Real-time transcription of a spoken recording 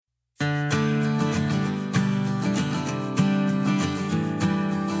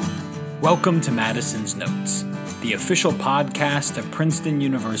Welcome to Madison's Notes, the official podcast of Princeton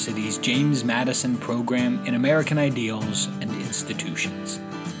University's James Madison Program in American Ideals and Institutions.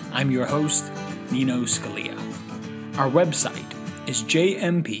 I'm your host, Nino Scalia. Our website is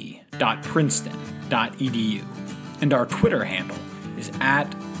jmp.princeton.edu, and our Twitter handle is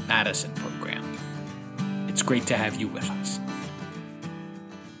 @MadisonProgram. It's great to have you with us.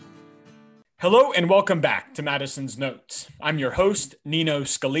 Hello and welcome back to Madison's Notes. I'm your host, Nino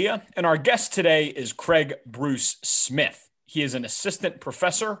Scalia, and our guest today is Craig Bruce Smith. He is an assistant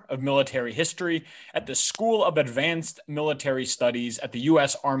professor of military history at the School of Advanced Military Studies at the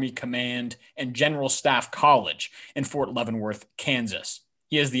U.S. Army Command and General Staff College in Fort Leavenworth, Kansas.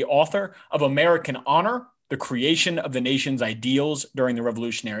 He is the author of American Honor, The Creation of the Nation's Ideals During the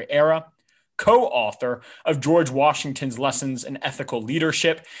Revolutionary Era, co-author of George Washington's Lessons in Ethical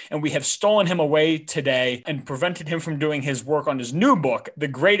Leadership, and we have stolen him away today and prevented him from doing his work on his new book, The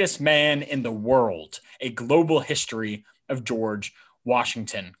Greatest Man in the World, A Global History of George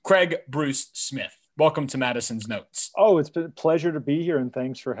Washington. Craig Bruce Smith, welcome to Madison's Notes. Oh, it's been a pleasure to be here, and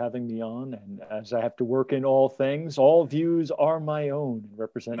thanks for having me on. And as I have to work in all things, all views are my own and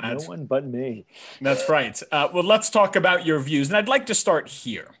represent no one but me. That's right. Well, let's talk about your views, and I'd like to start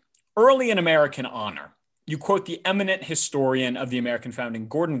here. Early in American Honor, you quote the eminent historian of the American founding,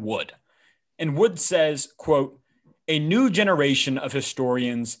 Gordon Wood. And Wood says, quote, "A new generation of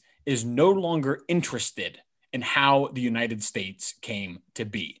historians is no longer interested in how the United States came to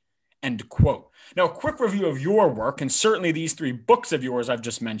be," end quote. Now, a quick review of your work, and certainly these three books of yours I've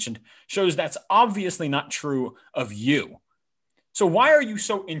just mentioned, shows that's obviously not true of you. So why are you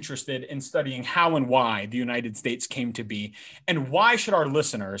so interested in studying how and why the United States came to be, and why should our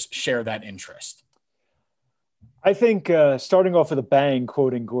listeners share that interest? I think starting off with a bang,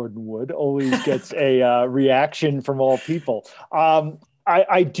 quoting Gordon Wood, always gets a reaction from all people.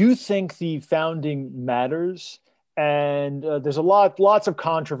 I do think the founding matters, and there's lots of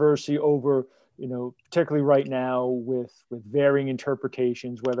controversy over, particularly right now with varying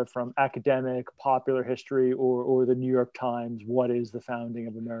interpretations, whether from academic, popular history, or the New York Times, what is the founding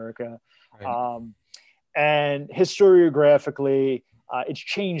of America? Right. And historiographically, it's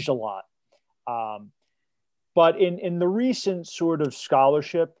changed a lot. But in the recent sort of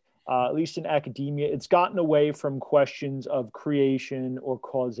scholarship, at least in academia, it's gotten away from questions of creation or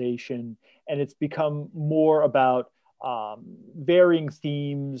causation, and it's become more about varying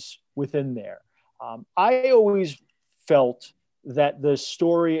themes within there. I always felt that the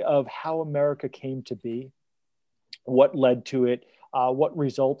story of how America came to be, what led to it, what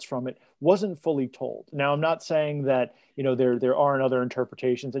results from it, wasn't fully told. Now, I'm not saying that there aren't other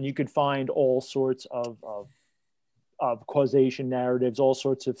interpretations, and you could find all sorts of causation narratives, all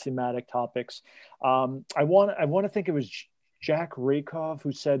sorts of thematic topics. I want to think it was Jack Rakov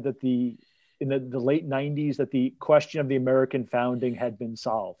who said that in the late 90s that the question of the American founding had been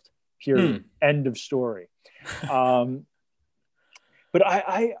solved. Period. End of story. But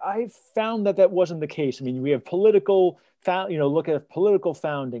I found that wasn't the case. I mean, we have look at political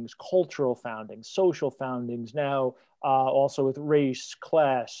foundings, cultural foundings, social foundings, now also with race,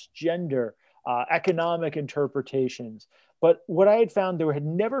 class, gender, economic interpretations. But what I had found, there had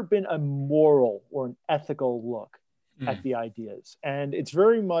never been a moral or an ethical look at the ideas. And it's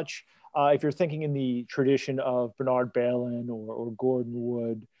very much, if you're thinking in the tradition of Bernard Bailyn or Gordon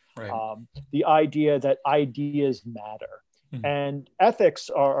Wood, right. The idea that ideas matter. And ethics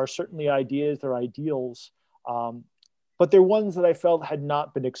are certainly ideas, they're ideals, but they're ones that I felt had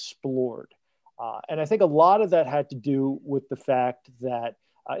not been explored. And I think a lot of that had to do with the fact that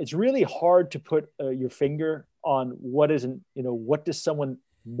it's really hard to put your finger on what does someone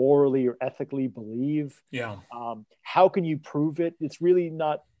morally or ethically believe? Yeah. How can you prove it? It's really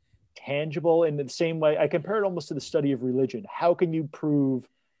not tangible. In the same way, I compare it almost to the study of religion. How can you prove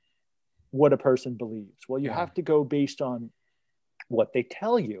what a person believes? Well, you have to go based on what they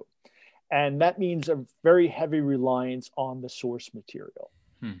tell you. And that means a very heavy reliance on the source material.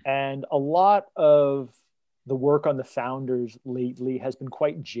 And a lot of the work on the founders lately has been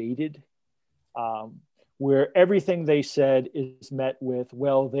quite jaded, where everything they said is met with,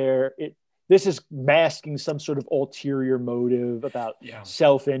 this is masking some sort of ulterior motive about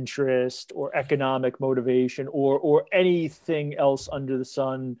self-interest or economic motivation or anything else under the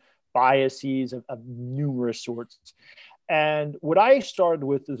sun, biases of numerous sorts. And what I started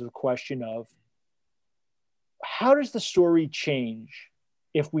with is a question of, how does the story change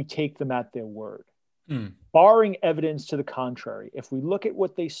if we take them at their word? Barring evidence to the contrary, if we look at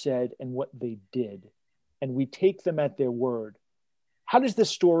what they said and what they did, and we take them at their word, how does the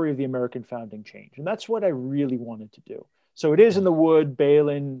story of the American founding change? And that's what I really wanted to do. So it is in the Wood,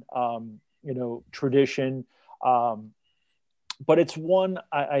 Balin, tradition. But it's one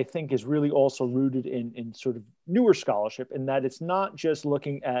I think is really also rooted in sort of newer scholarship, in that it's not just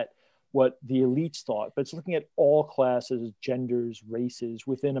looking at what the elites thought, but it's looking at all classes, genders, races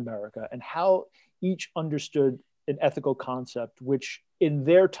within America, and how each understood an ethical concept, which in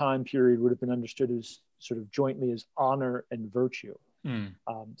their time period would have been understood as sort of jointly as honor and virtue.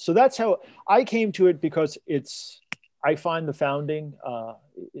 So that's how I came to it, because I find the founding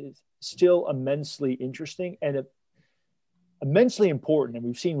is still immensely interesting and immensely important. And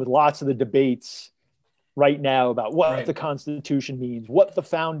we've seen with lots of the debates right now about what the Constitution means, what the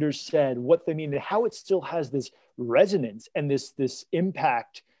founders said, what they mean, and how it still has this resonance and this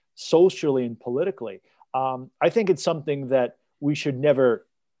impact socially and politically. I think it's something that we should never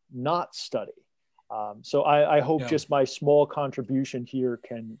not study. So I hope just my small contribution here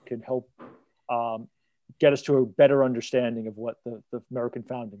can help get us to a better understanding of what the American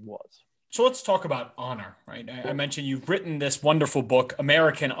founding was. So let's talk about honor, right? I mentioned you've written this wonderful book,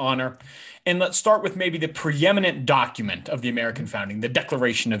 American Honor. And let's start with maybe the preeminent document of the American founding, the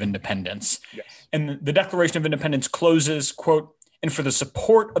Declaration of Independence. Yes. And the Declaration of Independence closes, quote, "And for the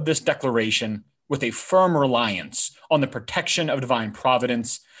support of this declaration, with a firm reliance on the protection of divine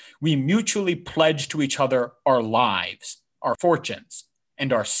providence, we mutually pledge to each other our lives, our fortunes,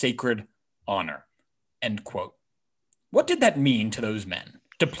 and our sacred honor," end quote. What did that mean to those men,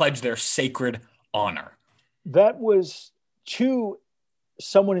 to pledge their sacred honor? That was to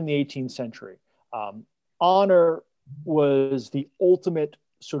someone in the 18th century. Honor was the ultimate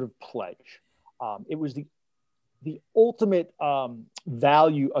sort of pledge. It was the ultimate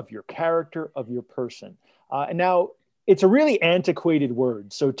value of your character, of your person. And now it's a really antiquated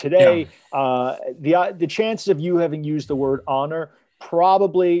word. So today, the chances of you having used the word honor,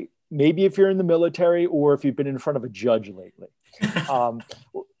 probably, maybe if you're in the military or if you've been in front of a judge lately.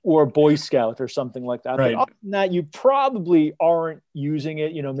 Or a Boy Scout or something like that. Right. But other than that, you probably aren't using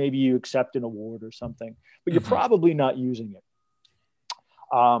it. Maybe you accept an award or something, but you're probably not using it.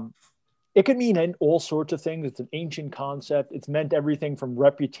 It could mean all sorts of things. It's an ancient concept. It's meant everything from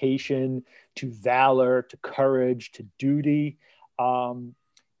reputation to valor to courage to duty.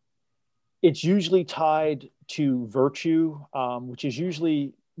 It's usually tied to virtue, which is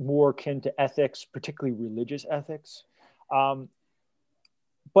usually more akin to ethics, particularly religious ethics.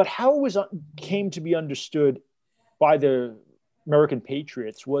 But how it came to be understood by the American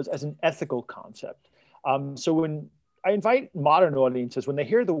patriots was as an ethical concept. So when I invite modern audiences, when they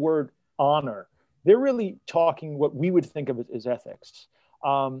hear the word honor, they're really talking what we would think of as ethics.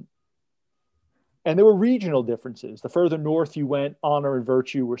 And there were regional differences. The further north you went, honor and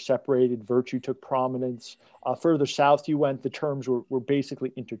virtue were separated. Virtue took prominence. Further south you went, the terms were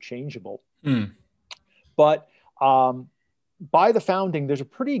basically interchangeable. But by the founding, there's a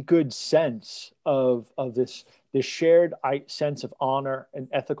pretty good sense of this shared sense of honor and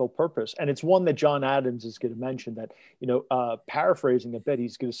ethical purpose. And it's one that John Adams is going to mention, that, paraphrasing a bit,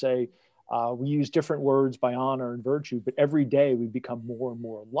 he's going to say, we use different words by honor and virtue, but every day we become more and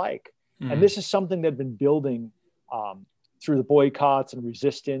more alike. And this is something that had been building through the boycotts and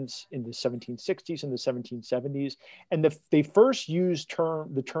resistance in the 1760s and the 1770s. And they first used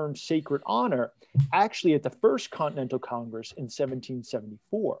the term sacred honor actually at the First Continental Congress in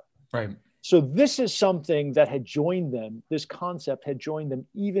 1774. Right. So this is something that had joined them, this concept had joined them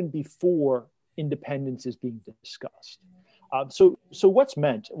even before independence is being discussed. So what's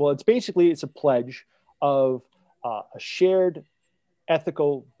meant? Well, it's a pledge of a shared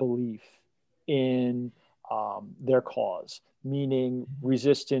ethical belief in their cause, meaning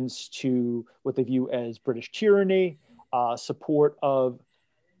resistance to what they view as British tyranny, support of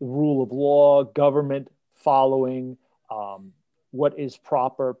the rule of law, government following what is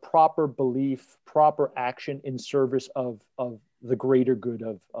proper belief, proper action in service of the greater good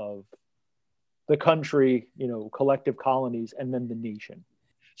of the country, collective colonies, and then the nation.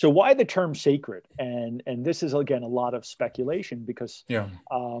 So why the term sacred? And this is, again, a lot of speculation, because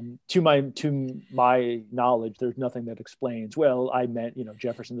to my knowledge, there's nothing that explains, well, I meant,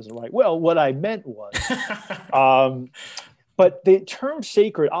 Jefferson doesn't write, well, what I meant was, but the term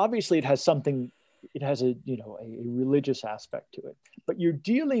sacred, obviously it has a religious aspect to it, but you're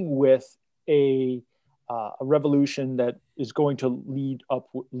dealing with a revolution that is going to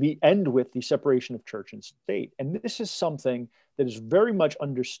end with the separation of church and state. And this is something that is very much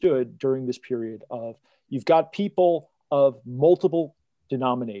understood during this period of, you've got people of multiple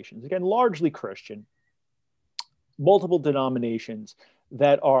denominations, again, largely Christian, multiple denominations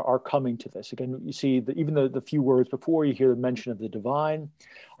that are coming to this. Again, you see even the few words before, you hear the mention of the divine.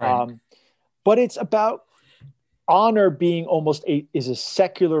 Right. But it's about honor being is a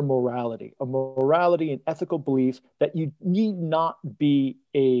secular morality, a morality and ethical belief that you need not be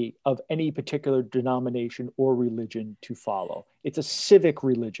of any particular denomination or religion to follow. It's a civic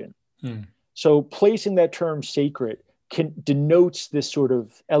religion. So placing that term sacred denotes this sort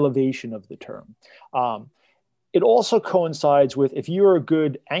of elevation of the term. It also coincides with, if you're a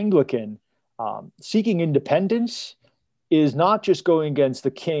good Anglican, seeking independence is not just going against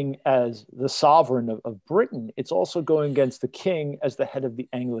the king as the sovereign of Britain, it's also going against the king as the head of the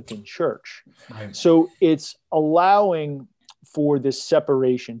Anglican Church. Right. So it's allowing for this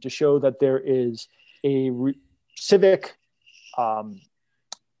separation to show that there is a civic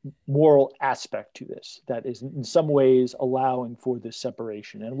moral aspect to this that is in some ways allowing for this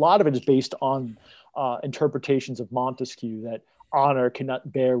separation. And a lot of it is based on interpretations of Montesquieu that honor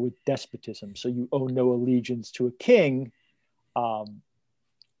cannot bear with despotism. So you owe no allegiance to a king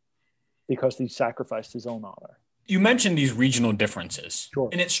because he sacrificed his own honor. You mentioned these regional differences. Sure.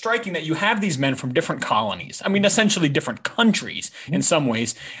 And it's striking that you have these men from different colonies. I mean, essentially different countries in some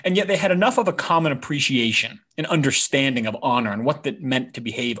ways. And yet they had enough of a common appreciation and understanding of honor and what it meant to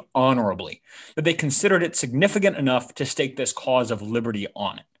behave honorably that they considered it significant enough to stake this cause of liberty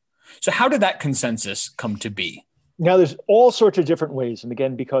on it. So how did that consensus come to be? Now, there's all sorts of different ways. And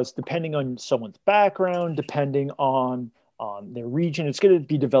again, because depending on someone's background, depending on their region, it's going to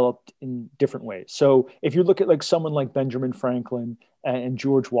be developed in different ways. So if you look at like someone like Benjamin Franklin and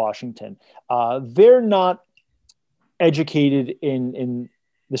George Washington, they're not educated in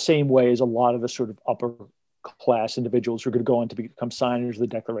the same way as a lot of the sort of upper class individuals who are going to go on to become signers of the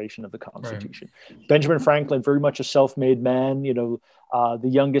Declaration of the Constitution. Right. Benjamin Franklin, very much a self-made man, the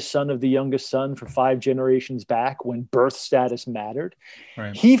youngest son of the youngest son for 5 generations back when birth status mattered.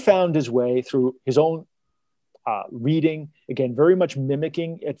 Right. He found his way through his own reading, again, very much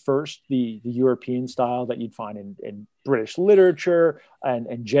mimicking at first the European style that you'd find in British literature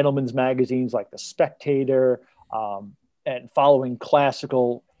and gentlemen's magazines like The Spectator, and following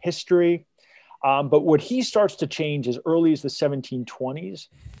classical history. But what he starts to change as early as the 1720s,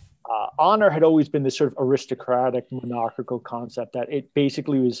 honor had always been this sort of aristocratic monarchical concept that it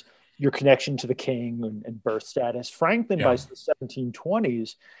basically was your connection to the king and birth status. Franklin, by the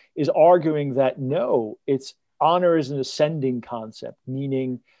 1720s, is arguing that no, honor is an ascending concept,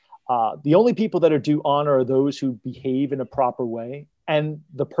 meaning the only people that are due honor are those who behave in a proper way and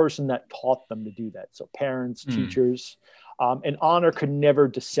the person that taught them to do that. So parents, teachers, and honor could never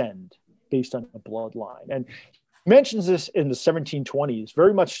descend based on a bloodline. And he mentions this in the 1720s,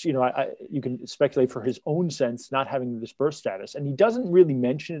 very much, you can speculate for his own sense, not having this birth status. And he doesn't really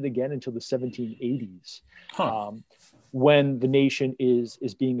mention it again until the 1780s. When the nation is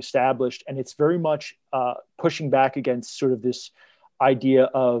being established, and it's very much pushing back against sort of this idea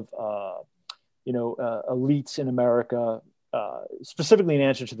of elites in America, specifically in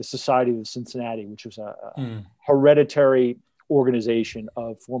answer to the Society of Cincinnati, which was a hereditary organization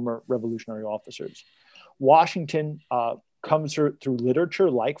of former revolutionary officers. Washington comes through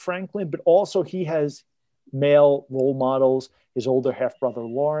literature like Franklin, but also he has male role models, his older half-brother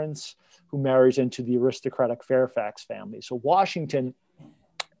Lawrence, who marries into the aristocratic Fairfax family. So Washington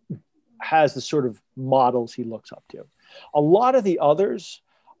has the sort of models he looks up to. A lot of the others,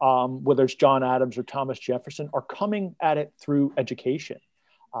 whether it's John Adams or Thomas Jefferson, are coming at it through education.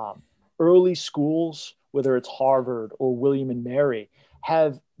 Early schools, whether it's Harvard or William and Mary,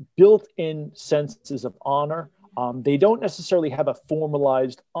 have built-in senses of honor. They don't necessarily have a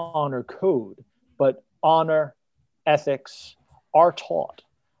formalized honor code, but honor, ethics are taught.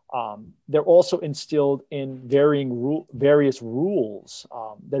 They're also instilled in various rules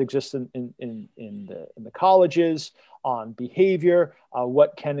that exist in the colleges on behavior,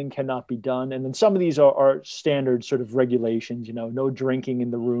 what can and cannot be done. And then some of these are standard sort of regulations, no drinking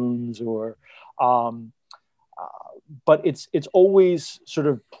in the rooms but it's always sort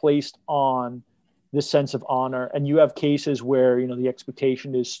of placed on this sense of honor. And you have cases where, the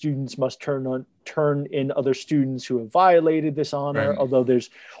expectation is students must turn in other students who have violated this honor, right. Although there's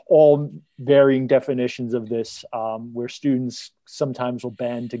all varying definitions of this, where students sometimes will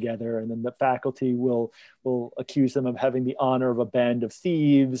band together and then the faculty will accuse them of having the honor of a band of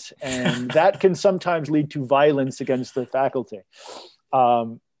thieves. And that can sometimes lead to violence against the faculty.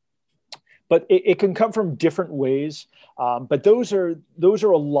 But it can come from different ways. But those are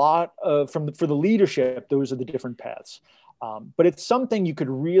a lot of, for the leadership, those are the different paths. But it's something you could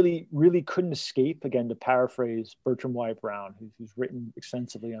really couldn't escape, again, to paraphrase Bertram Wyatt Brown, who's written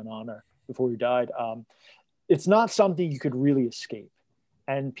extensively on honor before he died. It's not something you could really escape.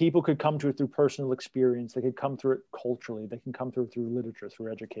 And people could come to it through personal experience. They could come through it culturally. They can come through literature,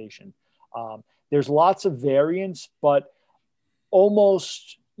 through education. There's lots of variants, but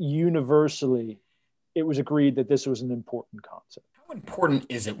almost universally, it was agreed that this was an important concept. How important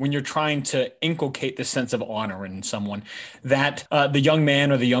is it when you're trying to inculcate the sense of honor in someone that the young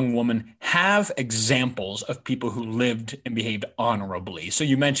man or the young woman have examples of people who lived and behaved honorably? So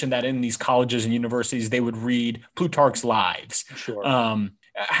you mentioned that in these colleges and universities, they would read Plutarch's Lives. Sure.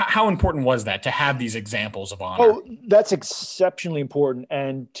 How important was that to have these examples of honor? Oh, that's exceptionally important.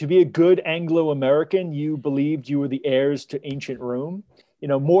 And to be a good Anglo-American, you believed you were the heirs to ancient Rome,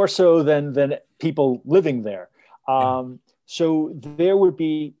 more so than people living there. So there would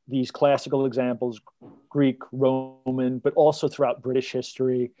be these classical examples, Greek, Roman, but also throughout British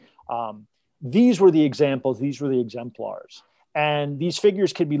history. These were the examples, these were the exemplars. And these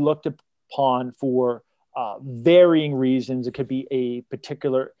figures could be looked upon for varying reasons. It could be a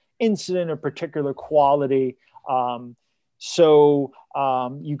particular incident or particular quality. So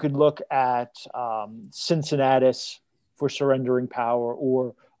you could look at Cincinnatus for surrendering power,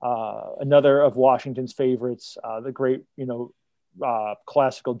 or another of Washington's favorites, the great,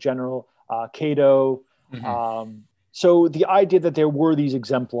 classical general Cato. Mm-hmm. So the idea that there were these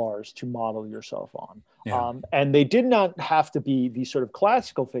exemplars to model yourself on. Yeah. And they did not have to be these sort of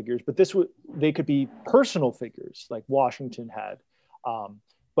classical figures, but they could be personal figures like Washington had.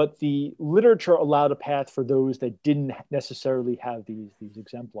 But the literature allowed a path for those that didn't necessarily have these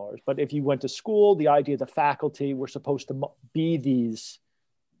exemplars. But if you went to school, the idea the faculty were supposed to be these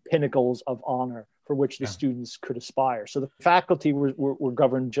pinnacles of honor for which the students could aspire. So the faculty were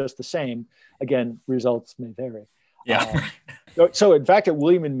governed just the same. Again, results may vary. Yeah. So in fact, at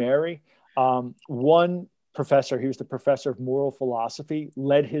William and Mary, one professor, he was the professor of moral philosophy,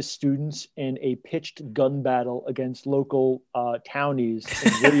 led his students in a pitched gun battle against local townies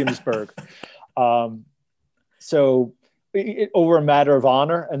in Williamsburg. So over a matter of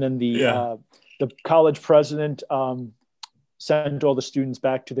honor, and then the college president sent all the students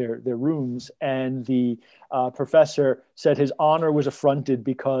back to their rooms, and the professor said his honor was affronted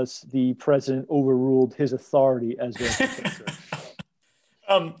because the president overruled his authority as their professor.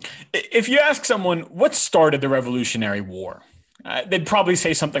 If you ask someone what started the Revolutionary War, they'd probably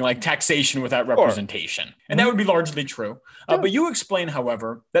say something like taxation without representation. Sure. And that would be largely true. But you explain,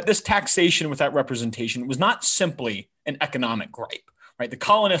 however, that this taxation without representation was not simply an economic gripe, right? The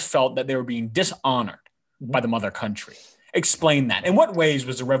colonists felt that they were being dishonored by the mother country. Explain that. In what ways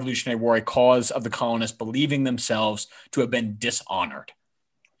was the Revolutionary War a cause of the colonists believing themselves to have been dishonored?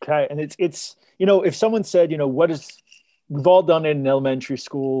 Okay. And it's if someone said, we've all done it in elementary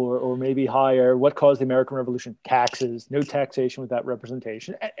school or maybe higher, what caused the American Revolution? Taxes, no taxation without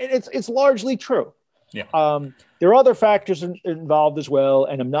representation. And it's largely true. Yeah. There are other factors involved as well,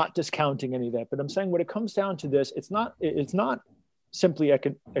 and I'm not discounting any of that, but I'm saying when it comes down to this, it's not simply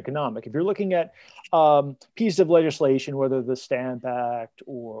economic. If you're looking at pieces of legislation, whether the Stamp Act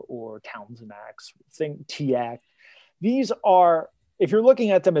or Townsend Acts, T Act, these are, if you're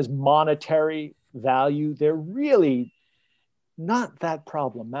looking at them as monetary value, they're really not that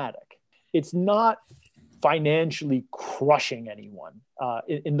problematic. It's not financially crushing anyone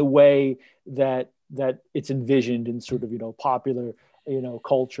in the way that it's envisioned in sort of popular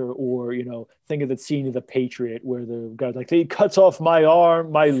culture, or think of the scene of The Patriot where the guy's like, he cuts off my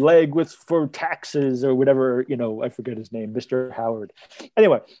arm, my leg for taxes or whatever. I forget his name, Mr. Howard.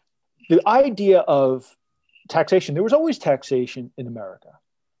 Anyway, the idea of taxation, there was always taxation in America.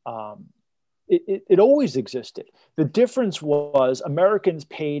 It always existed. The difference was Americans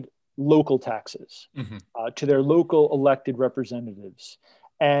paid local taxes to their local elected representatives.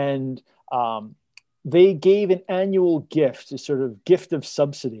 And they gave an annual gift, a sort of gift of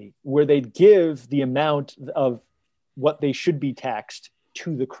subsidy, where they'd give the amount of what they should be taxed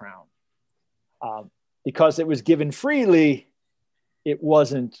to the crown. Because it was given freely, it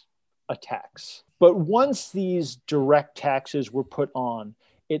wasn't a tax. But once these direct taxes were put on,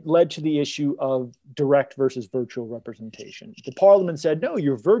 it led to the issue of direct versus virtual representation. The Parliament said, no,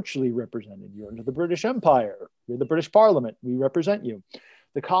 you're virtually represented. You're under the British Empire. You're the British Parliament. We represent you.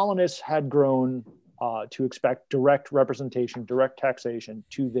 The colonists had grown to expect direct representation, direct taxation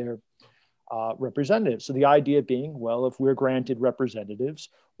to their representatives. So the idea being, well, if we're granted representatives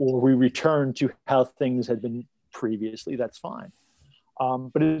or we return to how things had been previously, that's fine.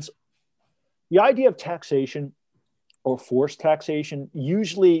 But it's the idea of taxation or forced taxation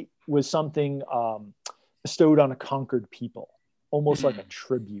usually was something bestowed on a conquered people, almost like a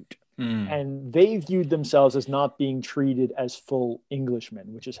tribute. And they viewed themselves as not being treated as full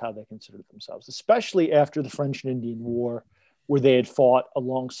Englishmen, which is how they considered themselves, especially after the French and Indian War, where they had fought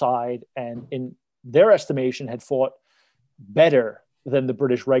alongside and in their estimation had fought better than the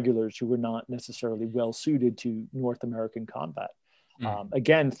British regulars, who were not necessarily well suited to North American combat.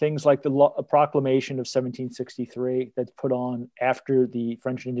 Again, things like the proclamation of 1763 that's put on after the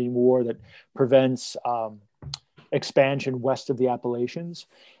French and Indian War that prevents expansion west of the Appalachians.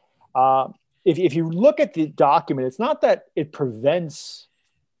 If you look at the document, it's not that it prevents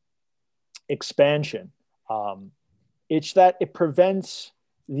expansion. It's that it prevents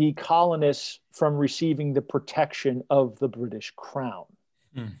the colonists from receiving the protection of the British crown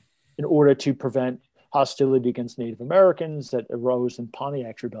in order to prevent hostility against Native Americans that arose in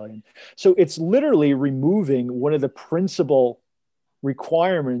Pontiac's Rebellion. So it's literally removing one of the principal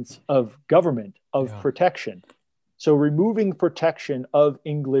requirements of government, of protection. So removing protection of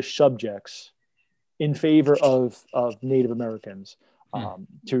English subjects in favor of Native Americans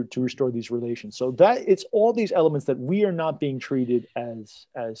to restore these relations. So that it's all these elements that we are not being treated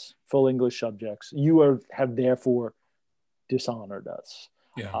as full English subjects. You have therefore dishonored us.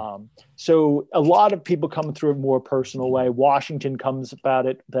 Yeah. So a lot of people come through a more personal way. Washington comes about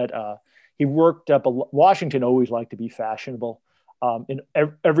it that he worked up. Washington always liked to be fashionable in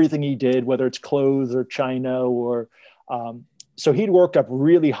everything he did, whether it's clothes or china or so he'd worked up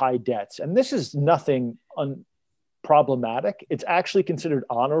really high debts. And this is nothing problematic. It's actually considered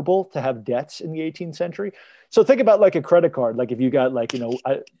honorable to have debts in the 18th century. So think about like a credit card. Like if you got like,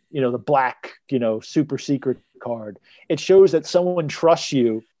 the black, super secret card, it shows that someone trusts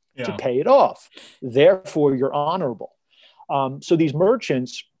you to pay it off. Therefore, you're honorable. So these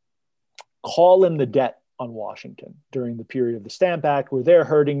merchants call in the debt on Washington during the period of the Stamp Act, where they're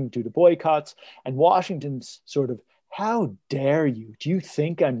hurting due to boycotts. And Washington's sort of, how dare you? Do you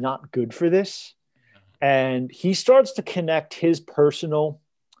think I'm not good for this? And he starts to connect his personal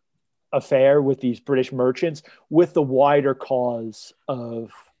affair with these British merchants with the wider cause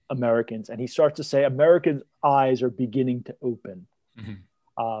of Americans. And he starts to say, Americans' eyes are beginning to open.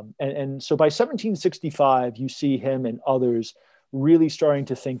 And so by 1765, you see him and others really starting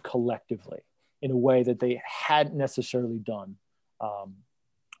to think collectively in a way that they hadn't necessarily done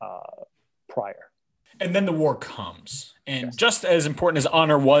prior. And then the war comes. And just as important as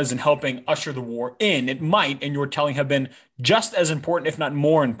honor was in helping usher the war in, it might, in your telling, have been just as important, if not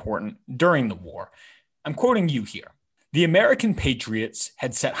more important, during the war. I'm quoting you here. The American patriots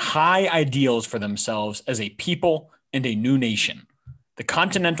had set high ideals for themselves as a people and a new nation. The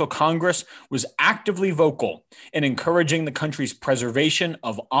Continental Congress was actively vocal in encouraging the country's preservation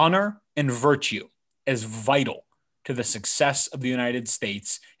of honor and virtue as vital to the success of the United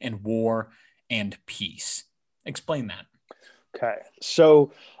States in war and peace. Explain that. Okay.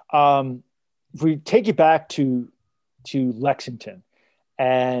 So if we take you back to Lexington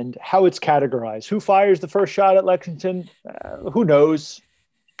and how it's categorized, who fires the first shot at Lexington? Who knows?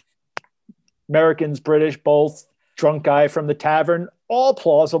 Americans, British, both, drunk guy from the tavern, all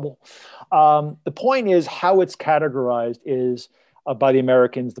plausible. The point is how it's categorized is by the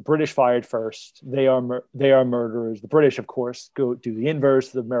Americans. The British fired first. They are murderers. The British, of course, do the inverse.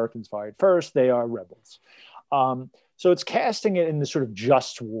 The Americans fired first. They are rebels. So it's casting it in the sort of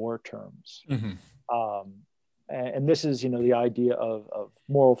just war terms. And this is, the idea of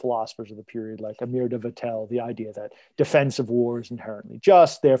moral philosophers of the period, like Amir de Vattel, the idea that defensive war is inherently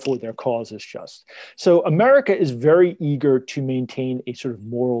just, therefore their cause is just. So America is very eager to maintain a sort of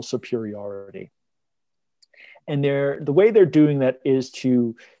moral superiority. And the way they're doing that is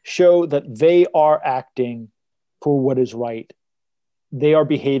to show that they are acting for what is right. They are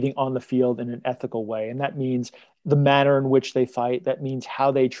behaving on the field in an ethical way. And that means the manner in which they fight. That means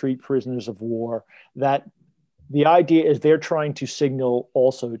how they treat prisoners of war. That the idea is they're trying to signal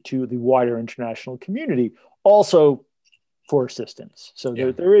also to the wider international community, also for assistance. So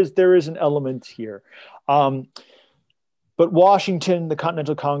there is an element here. But Washington, the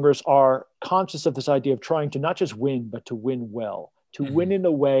Continental Congress are conscious of this idea of trying to not just win, but to win well, to win in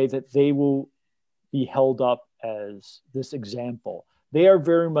a way that they will be held up as this example. They are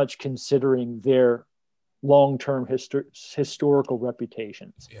very much considering their long-term historical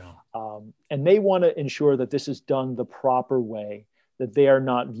reputations. And they want to ensure that this is done the proper way, that they are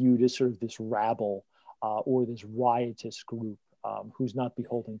not viewed as sort of this rabble or this riotous group who's not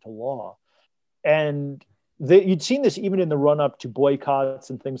beholden to law. And you'd seen this even in the run-up to boycotts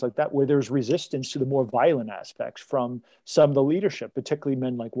and things like that, where there's resistance to the more violent aspects from some of the leadership, particularly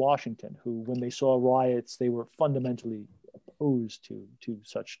men like Washington, who, when they saw riots, they were fundamentally opposed to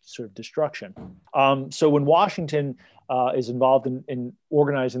such sort of destruction. So when Washington is involved in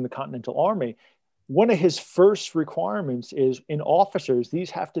organizing the Continental Army, one of his first requirements is in officers, these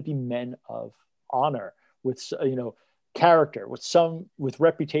have to be men of honor with, character, with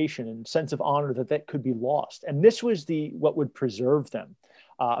reputation and sense of honor, that could be lost. And this was what would preserve them.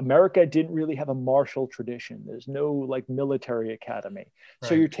 America didn't really have a martial tradition. There's no like military academy. Right.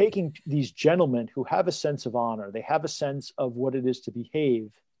 So you're taking these gentlemen who have a sense of honor, they have a sense of what it is to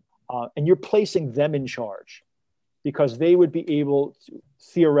behave, and you're placing them in charge because they would be able to,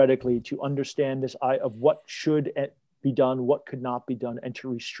 theoretically, to understand this of what should be done, what could not be done, and to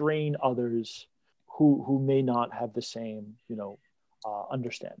restrain others who may not have the same,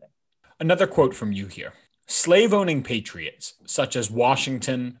 understanding. Another quote from you here. Slave-owning patriots, such as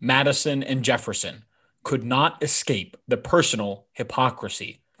Washington, Madison, and Jefferson, could not escape the personal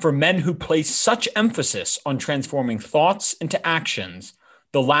hypocrisy. For men who place such emphasis on transforming thoughts into actions,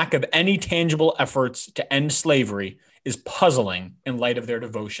 the lack of any tangible efforts to end slavery is puzzling in light of their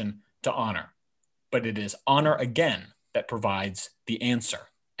devotion to honor. But it is honor again that provides the answer,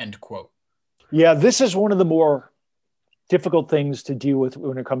 end quote. Yeah, this is one of the more difficult things to deal with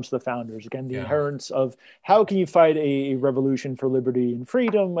when it comes to the founders. Again, the inherence of how can you fight a revolution for liberty and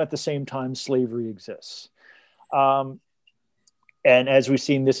freedom at the same time slavery exists. And as we've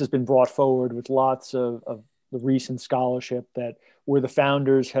seen, this has been brought forward with lots of the recent scholarship that where the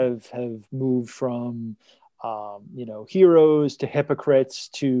founders have moved from, heroes to hypocrites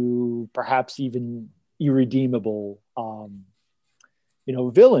to perhaps even irredeemable,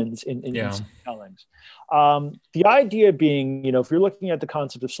 villains in tellings. The idea being, if you're looking at the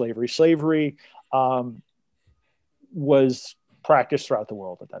concept of slavery was practiced throughout the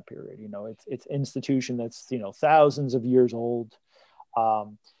world at that period. It's institution that's, thousands of years old.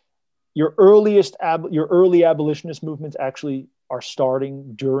 Your early abolitionist movements actually are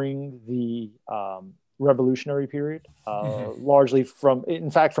starting during the Revolutionary period, largely from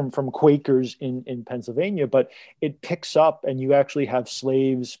Quakers in Pennsylvania, but it picks up and you actually have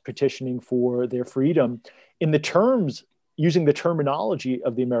slaves petitioning for their freedom using the terminology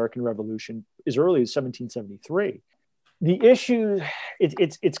of the American Revolution as early as 1773. The issue,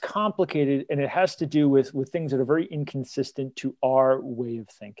 it's complicated, and it has to do with things that are very inconsistent to our way of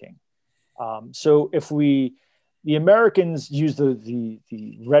thinking. So if the Americans used the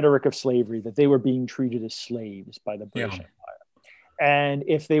rhetoric of slavery, that they were being treated as slaves by the British Empire. And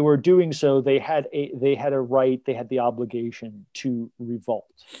if they were doing so, they had a right, they had the obligation to revolt.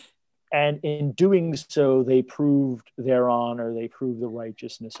 And in doing so, they proved their honor, they proved the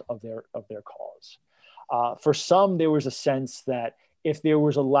righteousness of their cause. For some, there was a sense that if there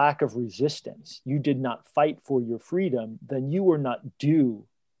was a lack of resistance, you did not fight for your freedom, then you were not due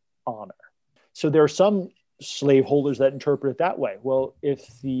honor. So there are some slaveholders that interpret it that way. Well,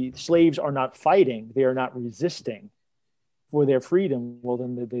 if the slaves are not fighting, they are not resisting for their freedom, well,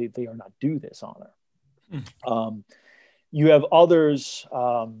 then they are not due this honor. You have others,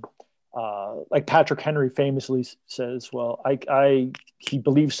 like Patrick Henry famously says, well, he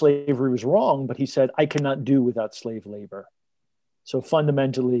believed slavery was wrong, but he said, I cannot do without slave labor. So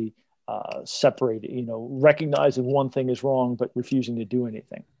fundamentally separated, recognizing one thing is wrong, but refusing to do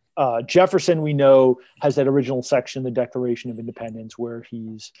anything. Jefferson, we know, has that original section in the Declaration of Independence where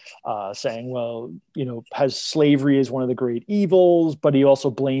he's saying, well, has slavery as one of the great evils, but he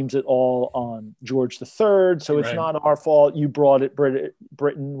also blames it all on George III. So it's not our fault. You brought it, Britain.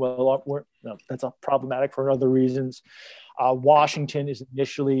 Well, that's problematic for other reasons. Washington is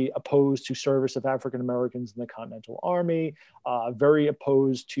initially opposed to service of African Americans in the Continental Army, very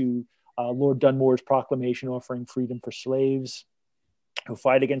opposed to Lord Dunmore's proclamation offering freedom for slaves who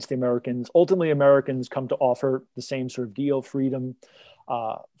fight against the Americans. Ultimately, Americans come to offer the same sort of deal, freedom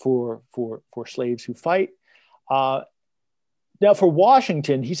for slaves who fight. Now, for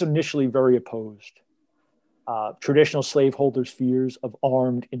Washington, he's initially very opposed. Traditional slaveholders' fears of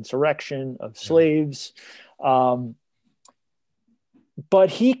armed insurrection of slaves. But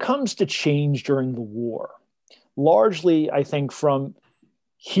he comes to change during the war, largely, I think, from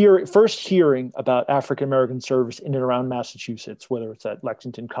first hearing about African-American service in and around Massachusetts, whether it's at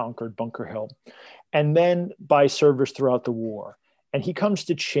Lexington, Concord, Bunker Hill, and then by service throughout the war. And he comes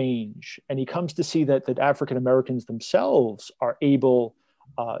to change, and he comes to see that African-Americans themselves are able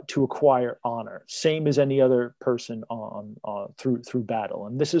to acquire honor, same as any other person through battle.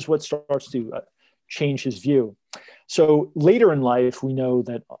 And this is what starts to change his view. So later in life, we know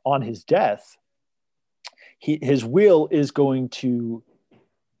that on his death, his will is going to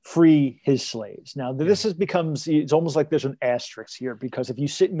free his slaves. Now, this it's almost like there's an asterisk here, because if you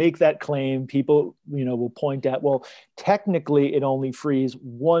make that claim, people, will point out, well, technically it only frees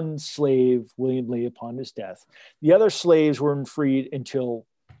one slave, William Lee, upon his death. The other slaves weren't freed until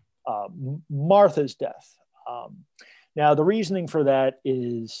Martha's death. Now, the reasoning for that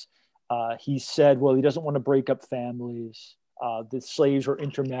is He said, well, he doesn't want to break up families. The slaves were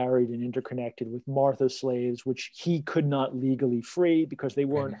intermarried and interconnected with Martha's slaves, which he could not legally free because they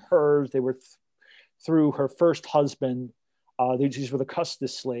weren't hers. They were through her first husband. These were the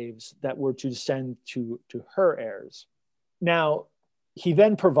custos slaves that were to descend to her heirs. Now, he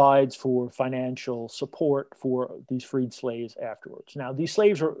then provides for financial support for these freed slaves afterwards. Now, these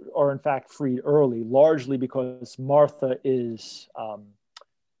slaves are in fact freed early, largely because Martha is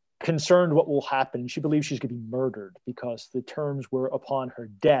concerned what will happen. She believes she's going to be murdered because the terms were upon her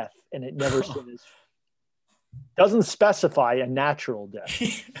death, and it never doesn't specify a natural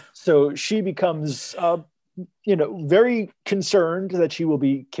death. So she becomes, very concerned that she will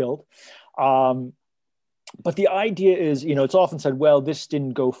be killed. But the idea is, it's often said, well, this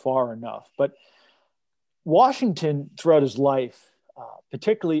didn't go far enough. But Washington, throughout his life,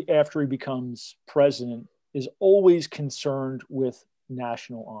 particularly after he becomes president, is always concerned with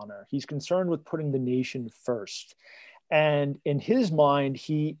national honor. He's concerned with putting the nation first. And in his mind,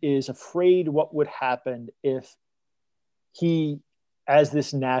 he is afraid what would happen if he, as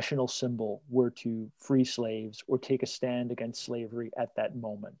this national symbol, were to free slaves or take a stand against slavery at that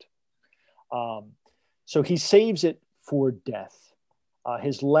moment. So he saves it for death.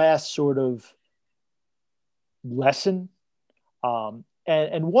 His last sort of lesson,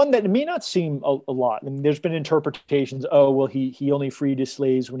 and one that may not seem a lot. I mean, there's been interpretations, he only freed his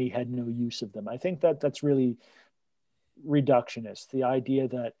slaves when he had no use of them. I think that's really reductionist. The idea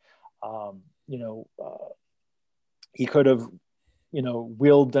that, he could have,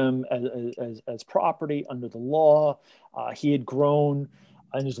 willed them as property under the law. He had grown.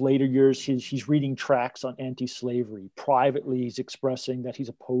 In his later years, he's reading tracts on anti-slavery. Privately, he's expressing that he's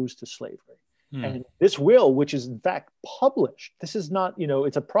opposed to slavery. And this will, which is in fact published, this is not,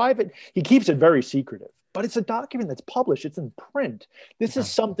 it's a private, he keeps it very secretive, but it's a document that's published. It's in print. This is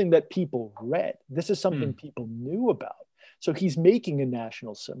something that people read. This is something people knew about. So he's making a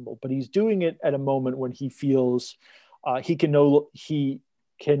national symbol, but he's doing it at a moment when he feels he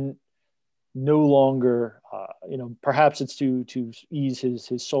can no longer, perhaps it's to ease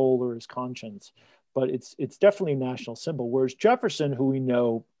his soul or his conscience, but it's definitely a national symbol. Whereas Jefferson, who we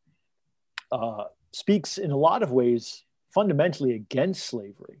know speaks in a lot of ways fundamentally against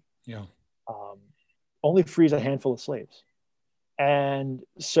slavery, only frees a handful of slaves. And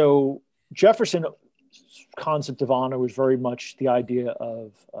so Jefferson's concept of honor was very much the idea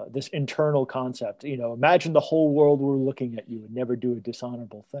of this internal concept. Imagine the whole world were looking at you and never do a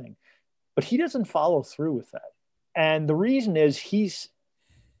dishonorable thing. But he doesn't follow through with that. And the reason is he's,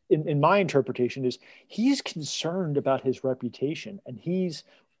 in my interpretation, is he's concerned about his reputation, and he's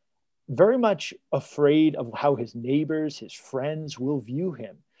very much afraid of how his neighbors, his friends will view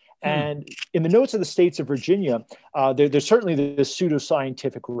him. And in the Notes of the States of Virginia, there's certainly this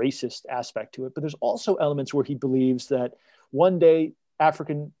pseudoscientific racist aspect to it, but there's also elements where he believes that one day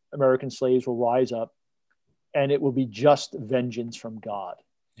African American slaves will rise up and it will be just vengeance from God.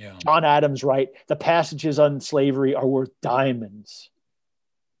 Yeah. John Adams, right? The passages on slavery are worth diamonds.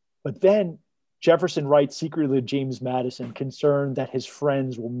 But then Jefferson writes secretly to James Madison, concerned that his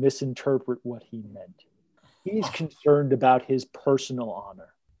friends will misinterpret what he meant. He's concerned about his personal honor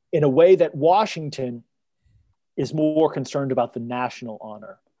in a way that Washington is more concerned about the national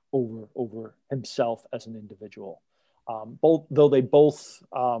honor over himself as an individual. Though they both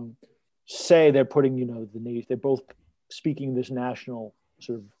say they're putting, they're both speaking this national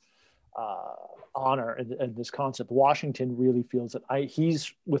sort of honor and this concept. Washington really feels that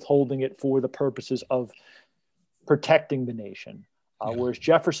he's withholding it for the purposes of protecting the nation, whereas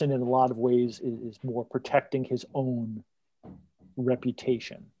Jefferson, in a lot of ways, is more protecting his own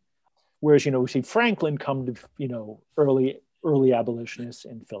reputation. Whereas, we see Franklin come to, early abolitionists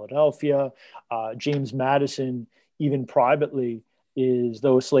in Philadelphia. James Madison, even privately,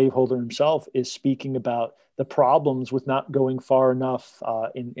 though a slaveholder himself, is speaking about the problems with not going far enough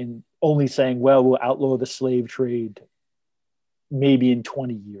in only saying, well, we'll outlaw the slave trade maybe in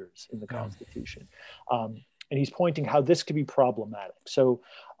 20 years in the Constitution. And he's pointing how this could be problematic. So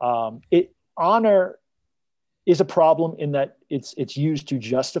honor is a problem in that it's used to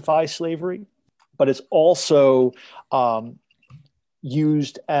justify slavery, but it's also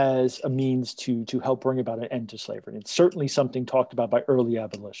used as a means to help bring about an end to slavery. And it's certainly something talked about by early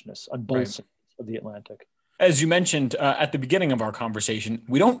abolitionists on both sides of the Atlantic. As you mentioned at the beginning of our conversation,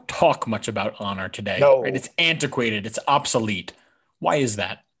 we don't talk much about honor today. No. Right? It's antiquated. It's obsolete. Why is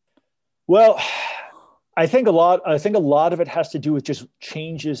that? Well, I think a lot of it has to do with just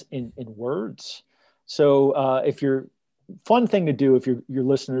changes in words. So if you're fun thing to do if your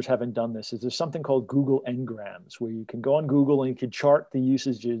listeners haven't done this is there's something called Google Ngrams, where you can go on Google and you can chart the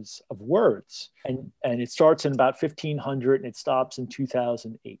usages of words. And it starts in about 1500 and it stops in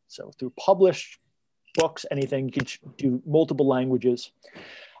 2008. So through published books, anything, you can do multiple languages.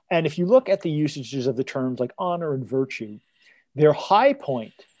 And if you look at the usages of the terms like honor and virtue, their high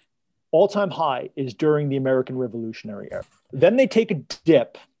point, all-time high, is during the American Revolutionary era. Then they take a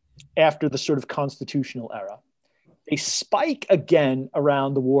dip after the sort of constitutional era. They spike again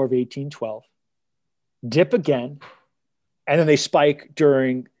around the War of 1812, dip again, and then they spike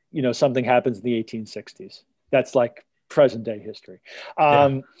during, something happens in the 1860s. That's like present day history.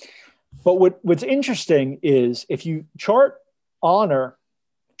 But what's interesting is if you chart honor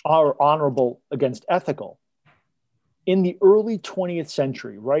or honorable against ethical, in the early 20th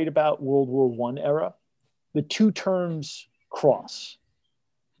century, right about World War I era, the two terms cross.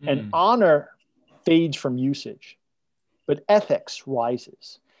 And honor fades from usage, but ethics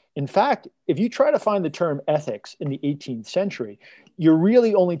rises. In fact, if you try to find the term ethics in the 18th century, you're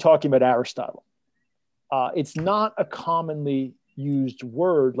really only talking about Aristotle. It's not a commonly used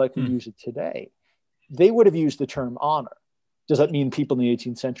word like we use it today. They would have used the term honor. Does that mean people in the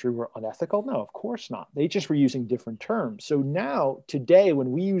 18th century were unethical? No, of course not. They just were using different terms. So now, today,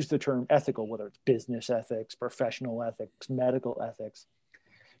 when we use the term ethical, whether it's business ethics, professional ethics, medical ethics,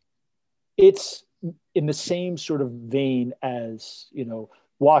 it's in the same sort of vein as,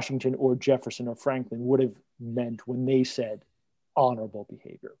 Washington or Jefferson or Franklin would have meant when they said honorable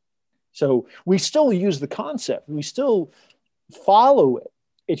behavior. So we still use the concept. We still follow it.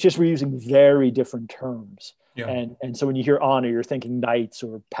 It's just we're using very different terms. Yeah. And so when you hear honor, you're thinking knights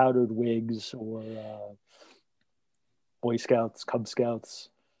or powdered wigs or Boy Scouts, Cub Scouts.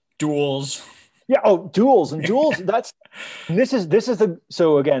 Duels. Yeah. Oh, duels. And duels, this is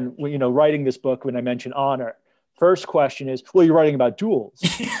so again, writing this book, when I mention honor, first question is, well, you're writing about duels.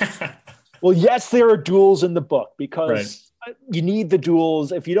 Well, yes, there are duels in the book because you need the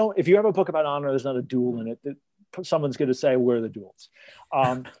duels. If you have a book about honor, there's not a duel in it. Someone's going to say, where are the duels?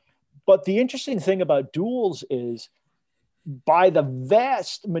 But the interesting thing about duels is, by the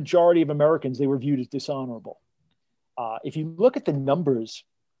vast majority of Americans, they were viewed as dishonorable. If you look at the numbers,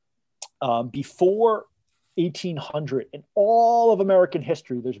 before 1800, in all of American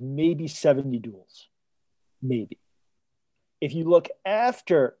history, there's maybe 70 duels. Maybe. If you look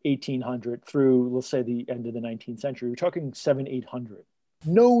after 1800 through, let's say, the end of the 19th century, we're talking 800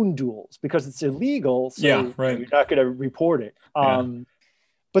 known duels, because it's illegal. So you're not going to report it.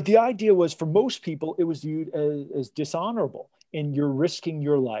 But the idea was, for most people, it was viewed as dishonorable, and you're risking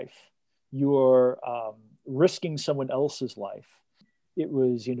your life. You're risking someone else's life. It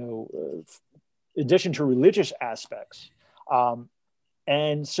was, in addition to religious aspects.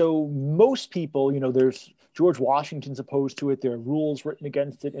 And so most people, there's George Washington's opposed to it. There are rules written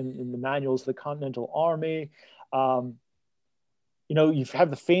against it in the manuals of the Continental Army. You have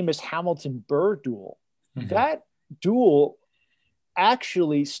the famous Hamilton-Burr duel. Mm-hmm. That duel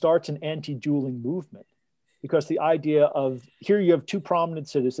actually starts an anti-dueling movement, because the idea of, here you have two prominent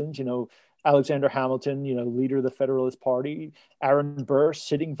citizens, Alexander Hamilton, leader of the Federalist Party, Aaron Burr,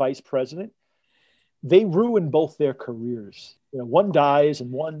 sitting vice president. They ruin both their careers. One dies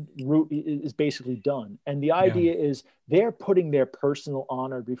and one is basically done. And the idea is they're putting their personal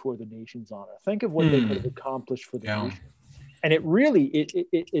honor before the nation's honor. Think of what they could have accomplished for the nation. And it really,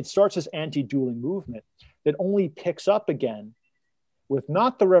 it starts this anti-dueling movement that only picks up again with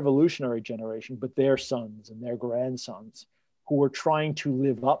not the revolutionary generation, but their sons and their grandsons, who are trying to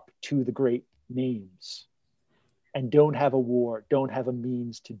live up to the great names and don't have a war, don't have a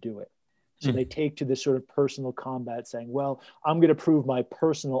means to do it. So they take to this sort of personal combat, saying, well, I'm going to prove my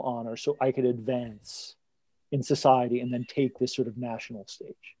personal honor so I could advance in society and then take this sort of national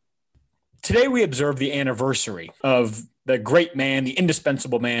stage. Today, we observe the anniversary of the great man, the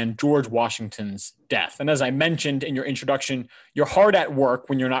indispensable man, George Washington's death. And as I mentioned in your introduction, you're hard at work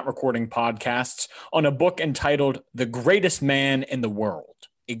when you're not recording podcasts on a book entitled The Greatest Man in the World,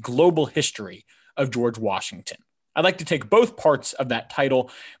 A Global History of George Washington. I'd like to take both parts of that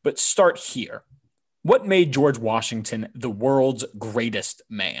title, but start here. What made George Washington the world's greatest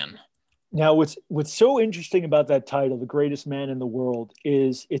man? Now, what's so interesting about that title, The Greatest Man in the World,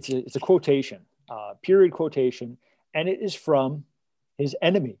 is it's a quotation, period quotation, and it is from his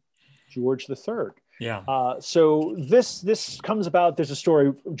enemy, George III. Yeah. So this comes about, there's a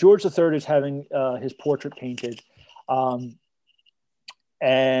story. George III is having his portrait painted, and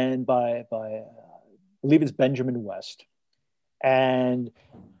by I believe it's Benjamin West. And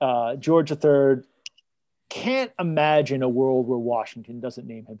George III can't imagine a world where Washington doesn't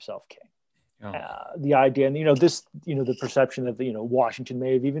name himself king. Oh. The idea, and the perception that Washington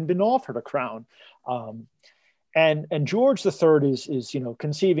may have even been offered a crown, and George III is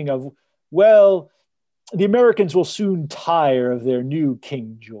conceiving of, well, the Americans will soon tire of their new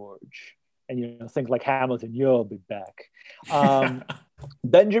King George, and think like Hamilton, you'll be back.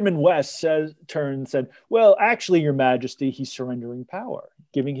 Benjamin West said, well, actually, Your Majesty, he's surrendering power,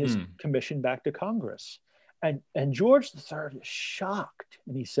 giving his commission back to Congress. And George III is shocked.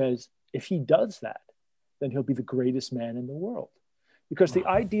 And he says, if he does that, then he'll be the greatest man in the world. Because the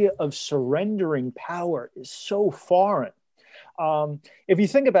idea of surrendering power is so foreign. If you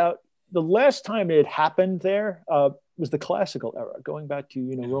think about the last time it happened there, was the classical era, going back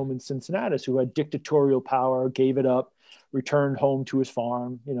to, Roman Cincinnatus, who had dictatorial power, gave it up, returned home to his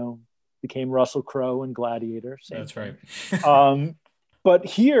farm, became Russell Crowe and Gladiator. That's right. But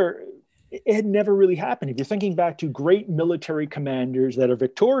here, it had never really happened. If you're thinking back to great military commanders that are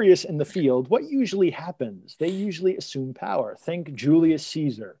victorious in the field, what usually happens? They usually assume power. Think Julius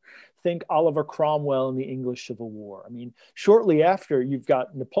Caesar. Think Oliver Cromwell in the English Civil War. I mean, shortly after, you've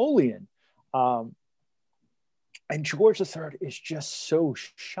got Napoleon. And George III is just so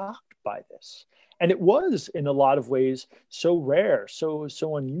shocked by this. And it was, in a lot of ways, so rare, so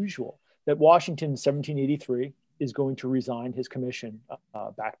unusual, that Washington in 1783 is going to resign his commission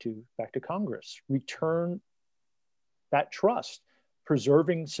back to Congress, return that trust,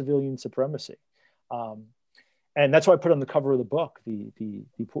 preserving civilian supremacy. And that's why I put on the cover of the book the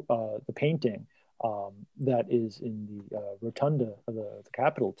painting that is in the rotunda of the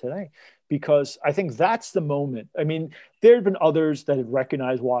Capitol today, because I think that's the moment. I mean, there have been others that have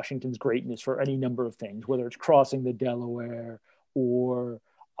recognized Washington's greatness for any number of things, whether it's crossing the Delaware or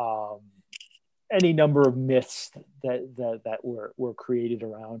any number of myths that were created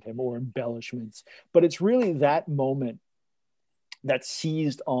around him, or embellishments. But it's really that moment that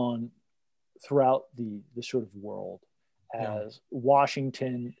seized on throughout the sort of world as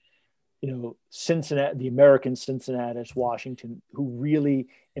Washington, Cincinnati, the American Cincinnatus Washington, who really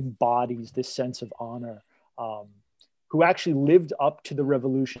embodies this sense of honor, who actually lived up to the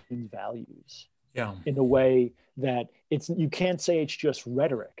revolution's values in a way that you can't say it's just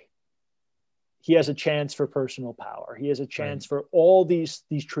rhetoric. He has a chance for personal power. He has a chance for all these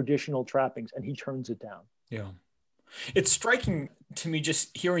traditional trappings, and he turns it down. Yeah. It's striking to me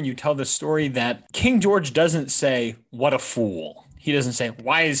just hearing you tell this story that King George doesn't say, what a fool. He doesn't say,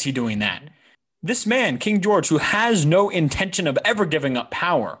 why is he doing that? This man, King George, who has no intention of ever giving up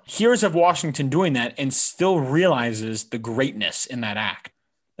power, hears of Washington doing that and still realizes the greatness in that act.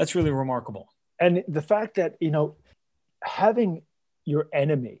 That's really remarkable. And the fact that, having your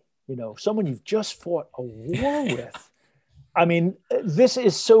enemy, someone you've just fought a war with, I mean, this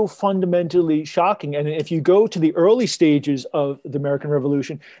is so fundamentally shocking. And if you go to the early stages of the American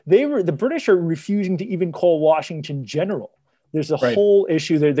Revolution, the British are refusing to even call Washington general. There's a whole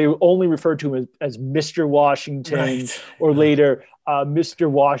issue there. They only refer to him as Mr. Washington, or later Mr.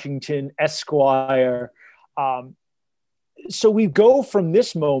 Washington Esquire. So we go from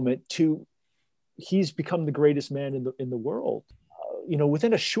this moment to he's become the greatest man in the world.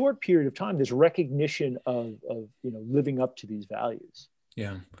 Within a short period of time, there's recognition of living up to these values.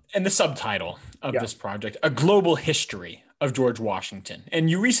 Yeah. And the subtitle of this project, A Global History of George Washington. And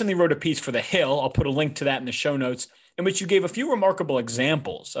you recently wrote a piece for The Hill, I'll put a link to that in the show notes, in which you gave a few remarkable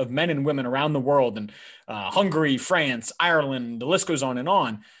examples of men and women around the world, in Hungary, France, Ireland, the list goes on,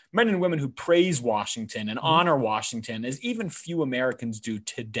 men and women who praise Washington and honor Washington as even few Americans do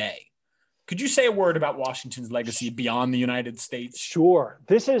today. Could you say a word about Washington's legacy beyond the United States? Sure.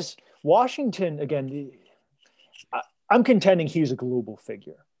 This is Washington, again, I'm contending he's a global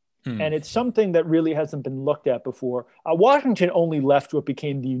figure. And it's something that really hasn't been looked at before. Washington only left what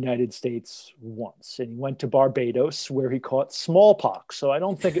became the United States once, and he went to Barbados, where he caught smallpox. So I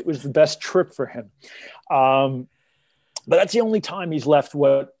don't think it was the best trip for him. But that's the only time he's left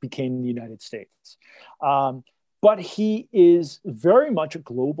what became the United States. But he is very much a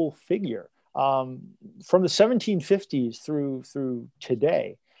global figure. From the 1750s through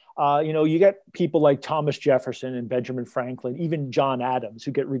today, you get people like Thomas Jefferson and Benjamin Franklin, even John Adams,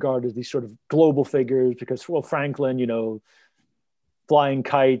 who get regarded as these sort of global figures because, Franklin, flying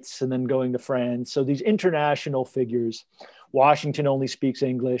kites and then going to France. So these international figures. Washington only speaks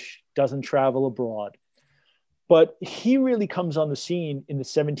English, doesn't travel abroad. But he really comes on the scene in the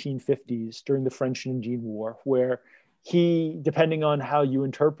 1750s during the French and Indian War, where he, depending on how you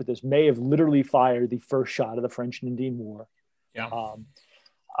interpret this, may have literally fired the first shot of the French and Indian War.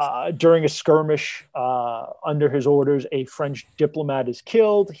 During a skirmish under his orders, a French diplomat is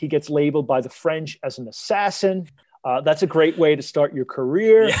killed. He gets labeled by the French as an assassin. That's a great way to start your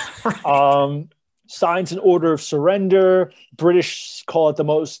career. Yeah, right. Signs an order of surrender. British call it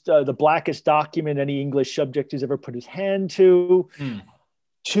the blackest document any English subject has ever put his hand to.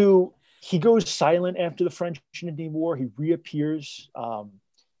 Mm. He goes silent after the French and Indian War. He reappears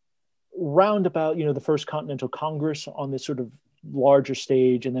round about the First Continental Congress on this sort of larger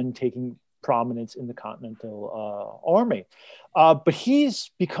stage, and then taking prominence in the Continental Army. But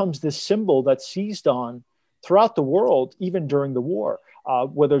he's becomes this symbol that's seized on throughout the world, even during the war,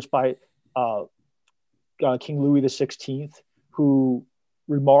 whether it's by King Louis XVI, who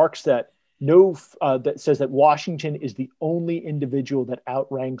remarks that that says that Washington is the only individual that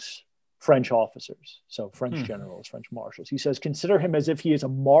outranks French officers, so French generals, French marshals. He says, consider him as if he is a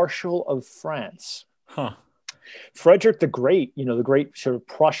marshal of France. Huh. Frederick the Great, the great sort of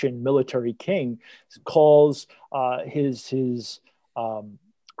Prussian military king, calls his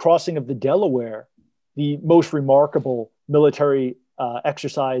crossing of the Delaware the most remarkable military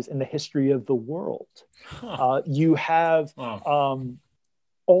exercise in the history of the world. Huh. You have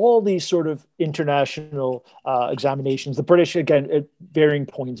all these sort of international examinations. The British, again, at varying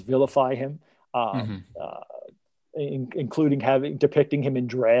points, vilify him, including depicting him in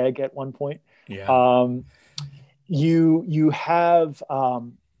drag at one point. Yeah. You have,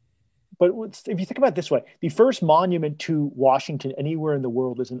 but if you think about it this way, the first monument to Washington anywhere in the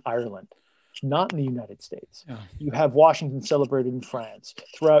world is in Ireland, not in the United States. Yeah. You have Washington celebrated in France,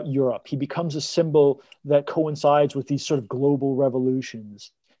 throughout Europe. He becomes a symbol that coincides with these sort of global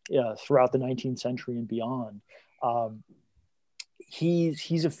revolutions throughout the 19th century and beyond.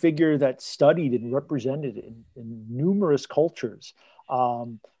 He's a figure that's studied and represented in numerous cultures,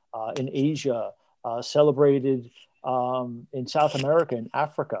 in Asia, celebrated in South America and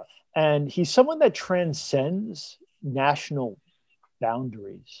Africa. And he's someone that transcends national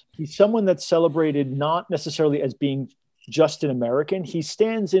boundaries. He's someone that's celebrated not necessarily as being just an American. He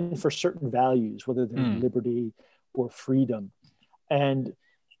stands in for certain values, whether they're liberty or freedom. And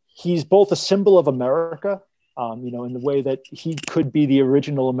he's both a symbol of America, in the way that he could be the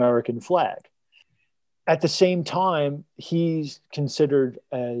original American flag. At the same time, he's considered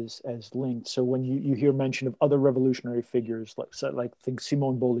as linked. So when you hear mention of other revolutionary figures, like think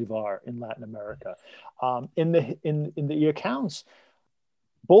Simon Bolivar in Latin America, in the accounts,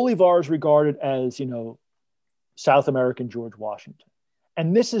 Bolivar is regarded as South American George Washington,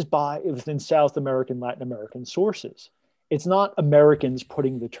 and this is within South American, Latin American sources. It's not Americans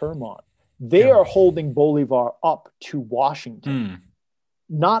putting the term on; they are holding Bolivar up to Washington,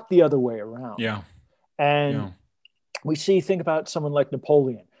 not the other way around. Yeah. And we think about someone like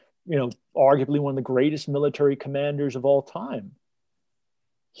Napoleon, arguably one of the greatest military commanders of all time.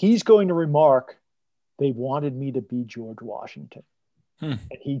 He's going to remark, they wanted me to be George Washington, and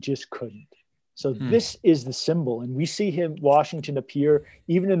he just couldn't. So this is the symbol. And we see Washington appear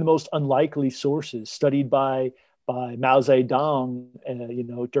even in the most unlikely sources studied by Mao Zedong,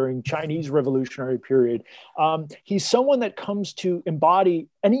 during Chinese revolutionary period. He's someone that comes to embody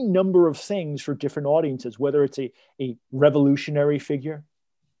any number of things for different audiences, whether it's a revolutionary figure,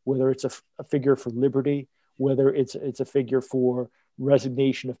 whether it's a figure for liberty, whether it's a figure for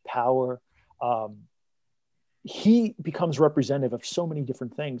resignation of power. He becomes representative of so many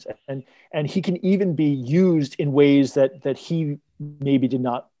different things, and he can even be used in ways that he maybe did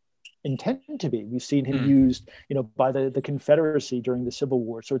not intended to be. We've seen him used, by the Confederacy during the Civil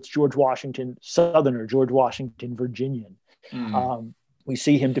War. So it's George Washington Southerner, George Washington Virginian. We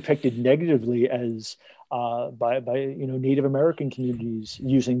see him depicted negatively as by Native American communities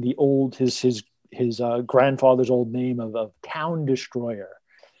using his grandfather's old name of town destroyer.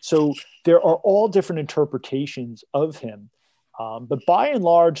 So there are all different interpretations of him. But by and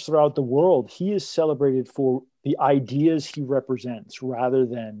large, throughout the world, he is celebrated for the ideas he represents rather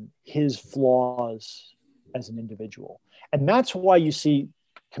than his flaws as an individual. And that's why you see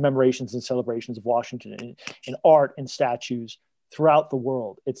commemorations and celebrations of Washington in art and statues throughout the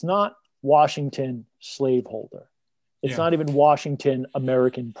world. It's not Washington slaveholder. It's not even Washington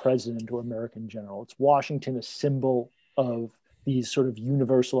American president or American general. It's Washington, a symbol of these sort of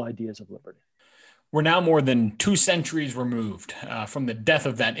universal ideas of liberty. We're now more than 2 centuries removed from the death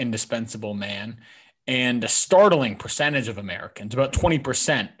of that indispensable man, and a startling percentage of Americans, about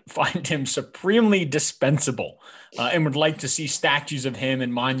 20%, find him supremely dispensable and would like to see statues of him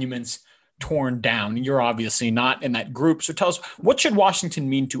and monuments torn down. You're obviously not in that group. So tell us, what should Washington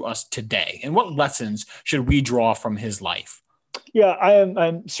mean to us today, and what lessons should we draw from his life? Yeah,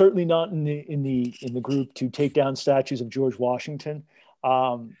 I'm certainly not in the group to take down statues of George Washington.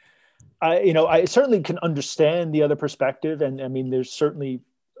 I certainly can understand the other perspective, and I mean, there's certainly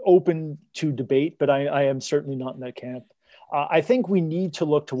open to debate, but I am certainly not in that camp. I think we need to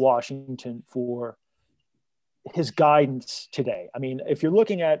look to Washington for his guidance today. I mean, if you're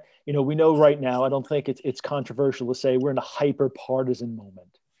looking at, we know right now, I don't think it's controversial to say we're in a hyper partisan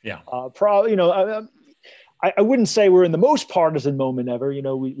moment. Yeah. Probably, I wouldn't say we're in the most partisan moment ever.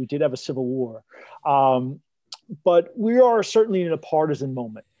 We did have a civil war, but we are certainly in a partisan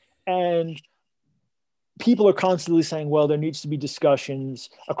moment. And people are constantly saying, well, there needs to be discussions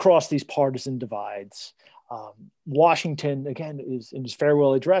across these partisan divides. Washington, again, is in his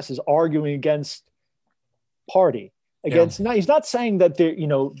farewell address, is arguing against party. He's not saying that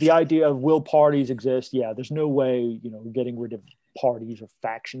the idea of will parties exist. Yeah, there's no way, getting rid of parties or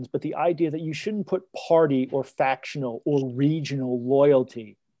factions, but the idea that you shouldn't put party or factional or regional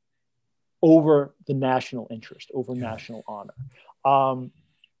loyalty over the national interest, over national honor.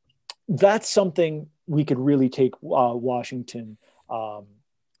 That's something we could really take Washington.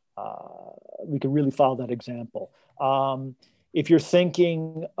 We could really follow that example. If you're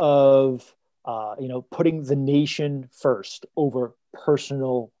thinking of, putting the nation first over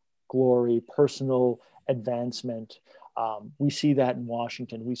personal glory, personal advancement, we see that in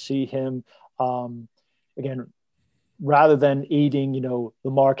Washington. We see him, again, rather than aiding, the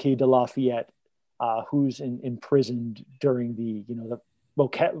Marquis de Lafayette, who's imprisoned during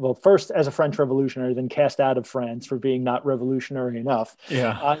first as a French revolutionary, then cast out of France for being not revolutionary enough.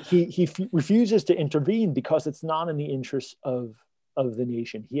 Yeah. He refuses to intervene because it's not in the interest of the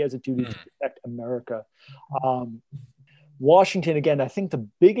nation. He has a duty to protect America. Washington, again, I think the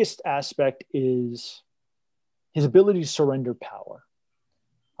biggest aspect is his ability to surrender power,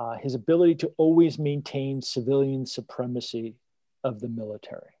 his ability to always maintain civilian supremacy of the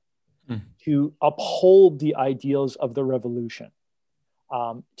military, to uphold the ideals of the revolution,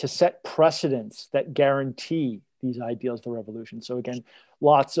 to set precedents that guarantee these ideals of the revolution. So again,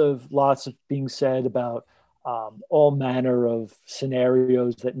 lots of being said about all manner of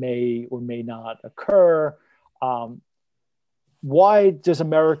scenarios that may or may not occur. Why does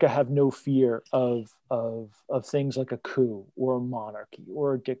America have no fear of things like a coup or a monarchy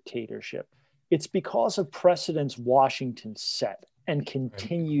or a dictatorship? It's because of precedents Washington set and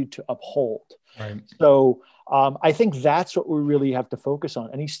continued to uphold. Right. So I think that's what we really have to focus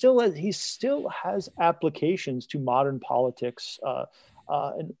on. And he still has applications to modern politics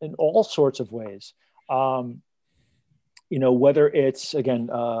in all sorts of ways. Whether it's, again,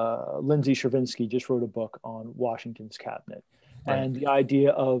 Lindsay Chervinsky just wrote a book on Washington's cabinet. Right. And the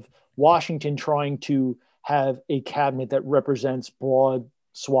idea of Washington trying to have a cabinet that represents broad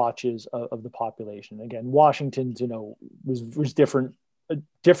swatches of the population. Again, Washington's, was different, a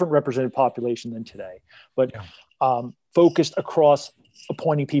different represented population than today, but focused across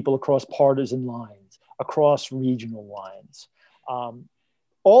appointing people across partisan lines, across regional lines.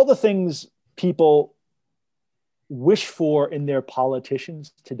 All the things people wish for in their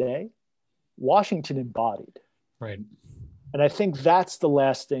politicians today, Washington embodied. Right. And I think that's the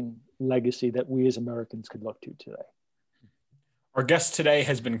lasting legacy that we as Americans could look to today. Our guest today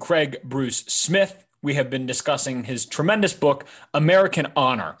has been Craig Bruce Smith. We have been discussing his tremendous book, American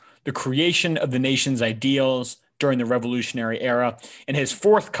Honor, The Creation of the Nation's Ideals During the Revolutionary Era, and his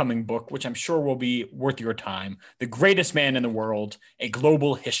forthcoming book, which I'm sure will be worth your time, The Greatest Man in the World, A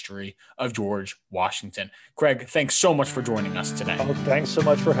Global History of George Washington. Craig, thanks so much for joining us today. Oh, thanks so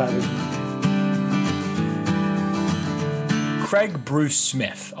much for having me. Craig Bruce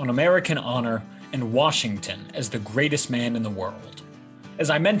Smith on American Honor and Washington as the greatest man in the world. As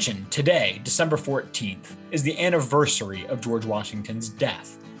I mentioned, today, December 14th, is the anniversary of George Washington's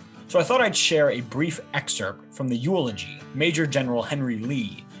death. So I thought I'd share a brief excerpt from the eulogy Major General Henry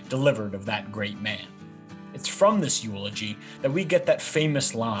Lee delivered of that great man. It's from this eulogy that we get that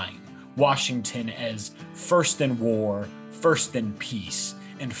famous line, Washington as first in war, first in peace,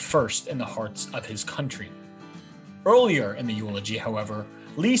 and first in the hearts of his country. Earlier in the eulogy, however,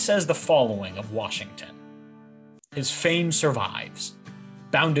 Lee says the following of Washington. His fame survives,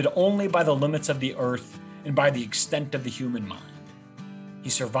 bounded only by the limits of the earth and by the extent of the human mind.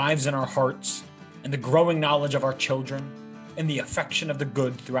 He survives in our hearts, in the growing knowledge of our children, in the affection of the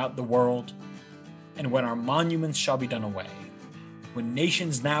good throughout the world. And when our monuments shall be done away, when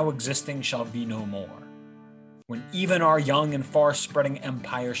nations now existing shall be no more, when even our young and far-spreading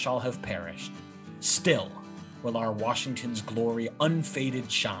empire shall have perished, still will our Washington's glory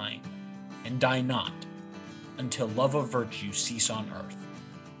unfaded shine, and die not, until love of virtue cease on earth,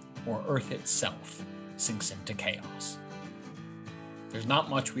 or earth itself sinks into chaos. There's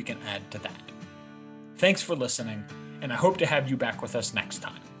not much we can add to that. Thanks for listening, and I hope to have you back with us next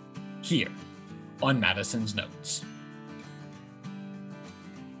time, here on Madison's Notes.